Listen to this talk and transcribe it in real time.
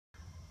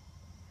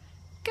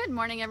Good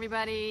morning,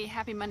 everybody.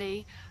 Happy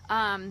Monday.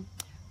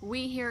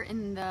 We here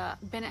in the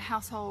Bennett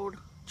household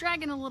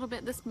dragging a little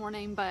bit this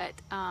morning, but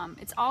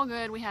it's all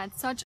good. We had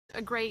such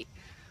a great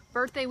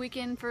birthday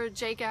weekend for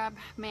Jacob.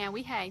 Man,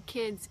 we had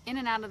kids in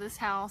and out of this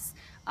house.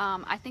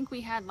 I think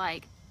we had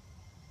like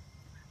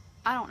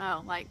 4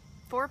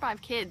 or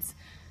 5 kids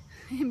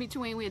in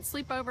between. We had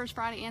sleepovers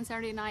Friday and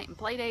Saturday night and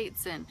play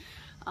dates, and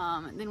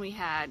then we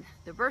had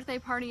the birthday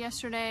party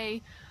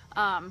yesterday.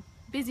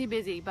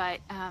 Busy, but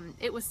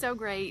it was so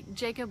great.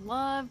 Jacob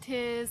loved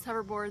his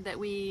hoverboard that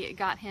we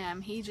got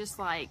him. He just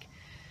like,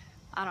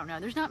 I don't know,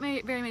 there's not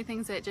very many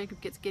things that Jacob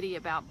gets giddy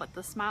about, but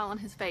the smile on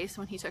his face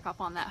when he took off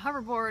on that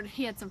hoverboard.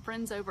 He had some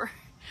friends over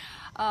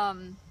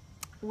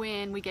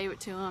when we gave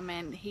it to him,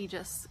 and he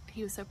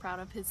was so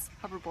proud of his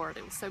hoverboard.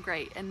 It was so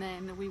great. And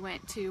then we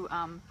went to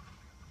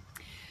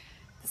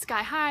the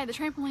Sky High, the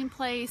trampoline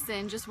place,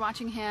 and just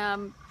watching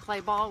him play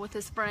ball with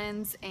his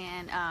friends,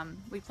 and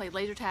we played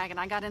laser tag, and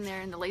I got in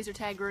there in the laser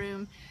tag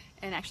room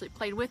and actually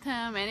played with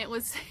him, and he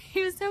was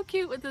so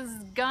cute with his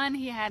gun.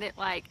 He had it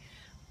like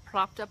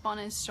propped up on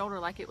his shoulder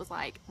like it was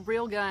like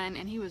real gun,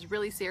 and he was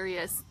really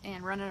serious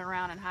and running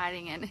around and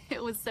hiding, and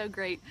it was so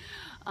great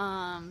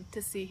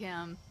to see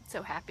him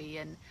so happy,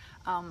 and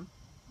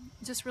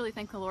just really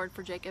thank the Lord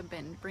for Jacob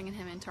and bringing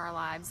him into our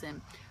lives.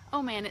 And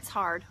oh man, it's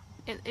hard.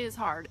 It is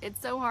hard. It's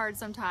so hard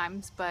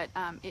sometimes, but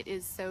it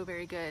is so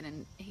very good,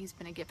 and he's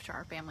been a gift to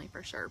our family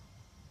for sure.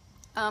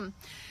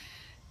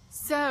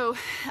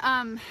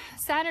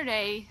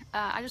 Saturday,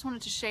 I just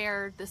wanted to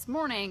share this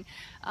morning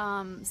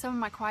some of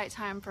my quiet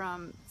time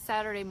from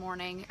Saturday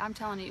morning. I'm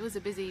telling you, it was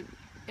a busy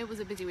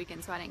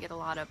weekend, so I didn't get a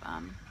lot of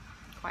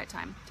quiet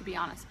time, to be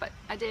honest, but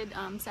I did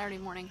Saturday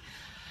morning.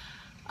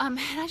 And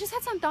I just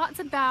had some thoughts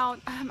about,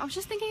 I was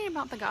just thinking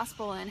about the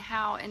gospel and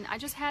how, and I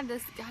just had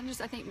this, God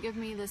just, I think, give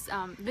me this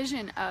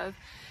vision of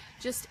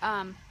just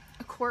a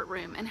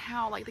courtroom, and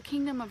how like the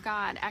kingdom of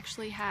God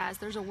actually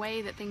there's a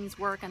way that things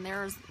work, and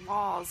there's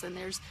laws, and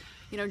there's,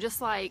 you know,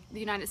 just like the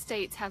United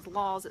States has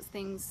laws that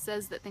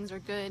says that things are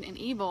good and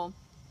evil,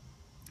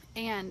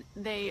 and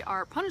they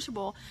are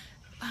punishable.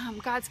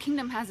 God's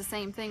kingdom has the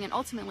same thing, and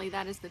ultimately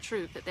that is the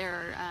truth, that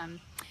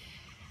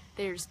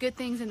there's good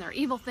things and there are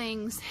evil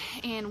things,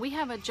 and we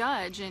have a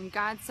judge, and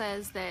God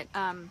says that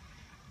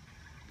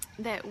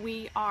that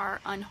we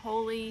are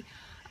unholy,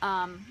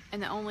 and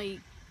that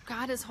only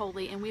God is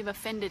holy, and we've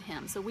offended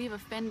him. So we have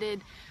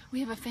offended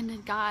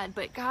God,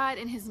 but God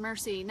in his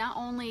mercy not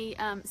only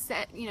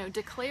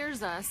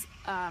declares us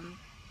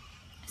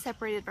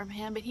separated from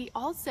him, but he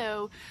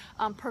also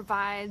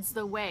provides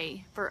the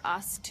way for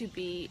us to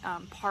be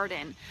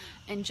pardoned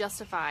and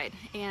justified.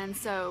 And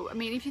so, I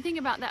mean, if you think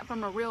about that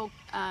from a real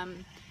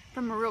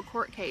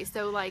court case,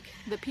 so like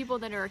the people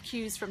that are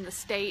accused from the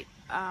state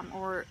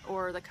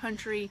or the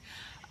country,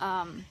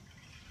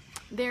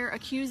 they're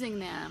accusing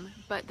them,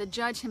 but the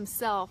judge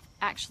himself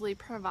actually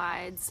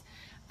provides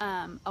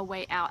a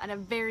way out at a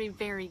very,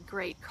 very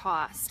great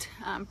cost,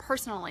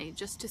 personally,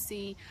 just to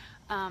see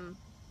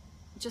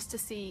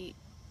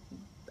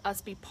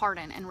us be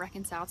pardoned and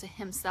reconciled to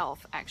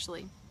himself,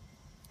 actually.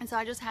 And so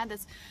I just had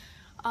this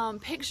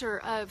picture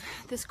of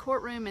this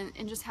courtroom,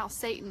 and just how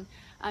Satan,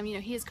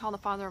 he is called the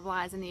father of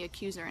lies and the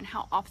accuser, and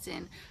how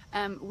often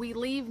we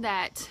leave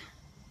that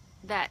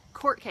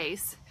court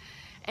case,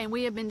 and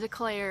we have been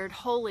declared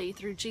holy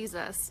through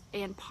Jesus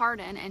and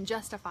pardoned and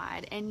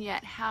justified, and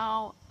yet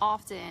how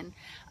often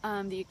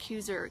the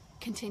accuser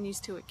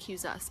continues to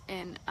accuse us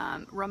and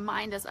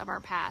remind us of our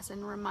past,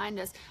 and remind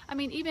us, I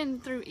mean,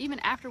 even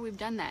after we've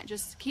done that,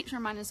 just keeps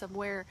reminding us of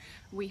where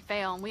we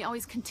fail. And we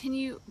always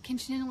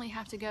continually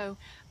have to go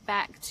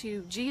back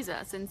to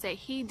Jesus and say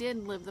he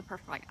did live the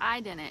perfect life,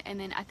 I didn't. And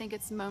then I think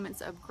it's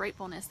moments of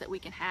gratefulness that we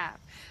can have.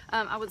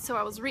 I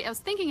was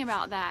thinking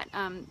about that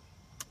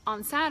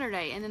on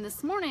Saturday, and then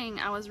this morning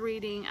I was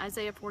reading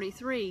Isaiah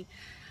 43,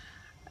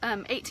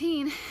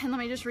 18, and let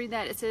me just read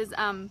that. It says,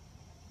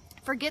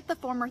 forget the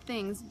former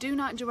things, do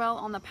not dwell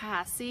on the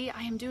past. See,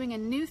 I am doing a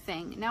new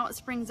thing. Now it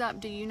springs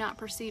up, do you not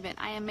perceive it?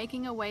 I am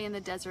making a way in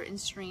the desert and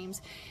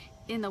streams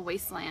in the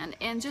wasteland.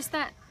 And just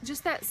that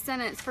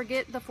sentence,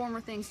 forget the former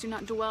things, do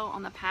not dwell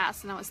on the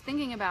past. And I was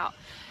thinking about,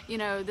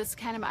 this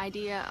kind of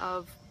idea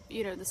of,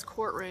 this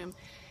courtroom,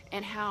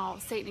 and how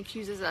Satan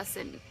accuses us,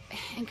 and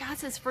God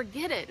says,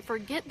 forget it,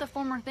 forget the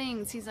former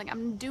things. He's like,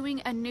 I'm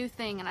doing a new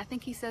thing. And I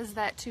think he says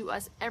that to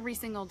us every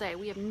single day.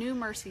 We have new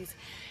mercies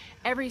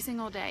every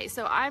single day.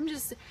 So I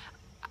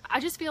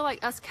just feel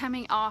like us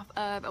coming off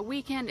of a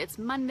weekend, it's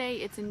Monday,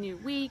 it's a new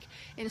week,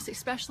 and it's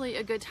especially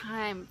a good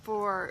time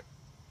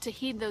to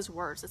heed those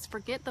words. Let's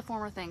forget the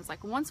former things.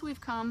 Like, once we've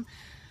come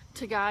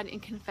to God in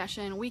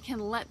confession, we can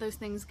let those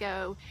things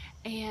go,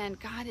 and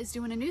God is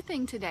doing a new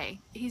thing today.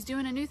 He's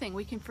doing a new thing.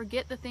 We can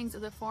forget the things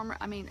of the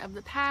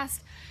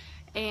past,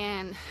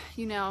 and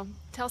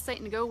tell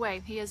Satan to go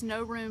away. He has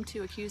no room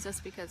to accuse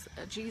us, because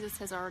Jesus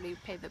has already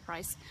paid the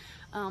price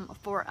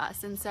for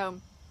us. And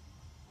so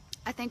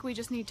I think we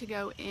just need to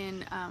go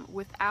in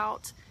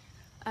without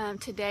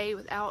today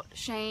without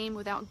shame,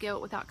 without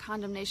guilt, without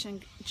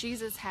condemnation.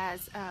 Jesus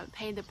has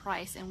paid the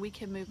price, and we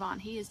can move on.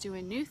 He is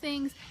doing new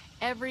things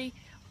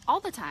all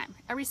the time,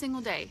 every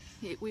single day.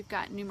 We've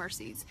got new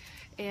mercies,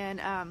 and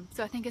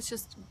so I think it's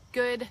just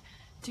good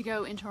to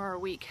go into our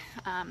week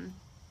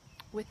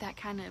with that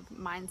kind of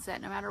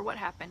mindset. No matter what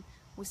happened,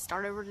 we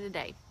start over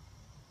today.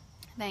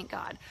 Thank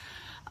God.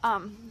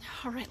 All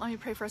right, let me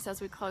pray for us as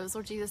we close.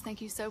 Lord Jesus,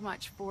 thank you so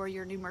much for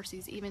your new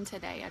mercies even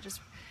today. I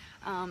just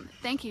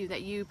thank you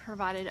that you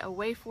provided a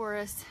way for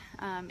us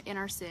in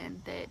our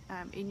sin, that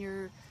in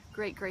your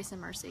great grace and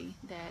mercy,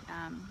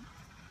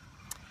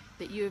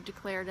 that you have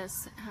declared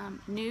us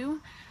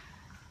new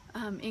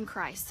in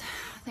Christ.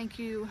 Thank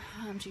you,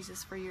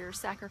 Jesus, for your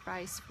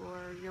sacrifice, for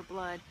your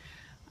blood,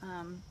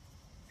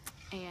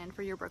 and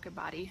for your broken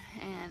body.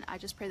 And I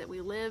just pray that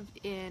we live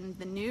in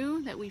the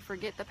new, that we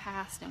forget the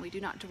past and we do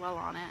not dwell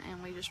on it,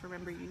 and we just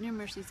remember your new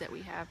mercies that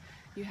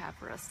you have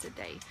for us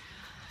today.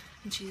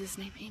 In Jesus'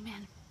 name,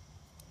 amen.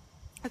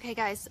 Okay,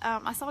 guys,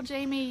 I saw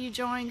Jamie, you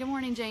joined. Good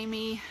morning,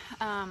 Jamie.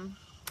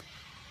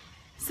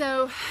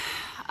 So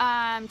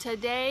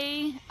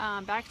today,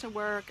 back to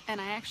work, and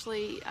I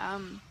actually,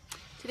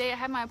 today I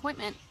have my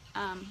appointment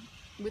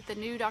with the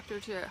new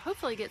doctor to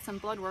hopefully get some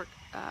blood work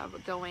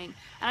going.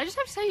 And I just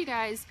have to tell you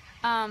guys,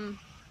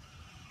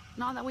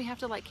 not that we have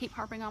to like keep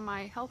harping on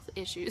my health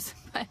issues,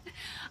 but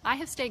I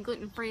have stayed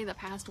gluten-free the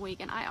past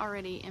week, and I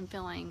already am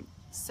feeling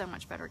so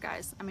much better,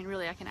 guys. I mean,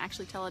 really, I can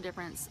actually tell a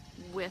difference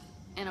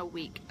in a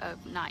week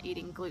of not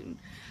eating gluten.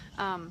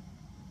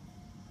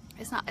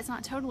 It's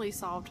not totally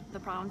solved the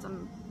problems,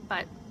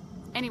 but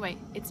anyway,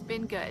 it's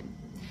been good.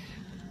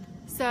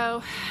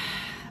 So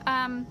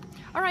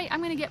all right,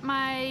 I'm gonna get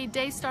my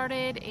day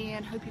started,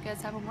 and hope you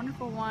guys have a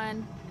wonderful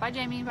one. Bye,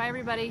 Jamie. Bye,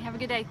 everybody. Have a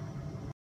good day.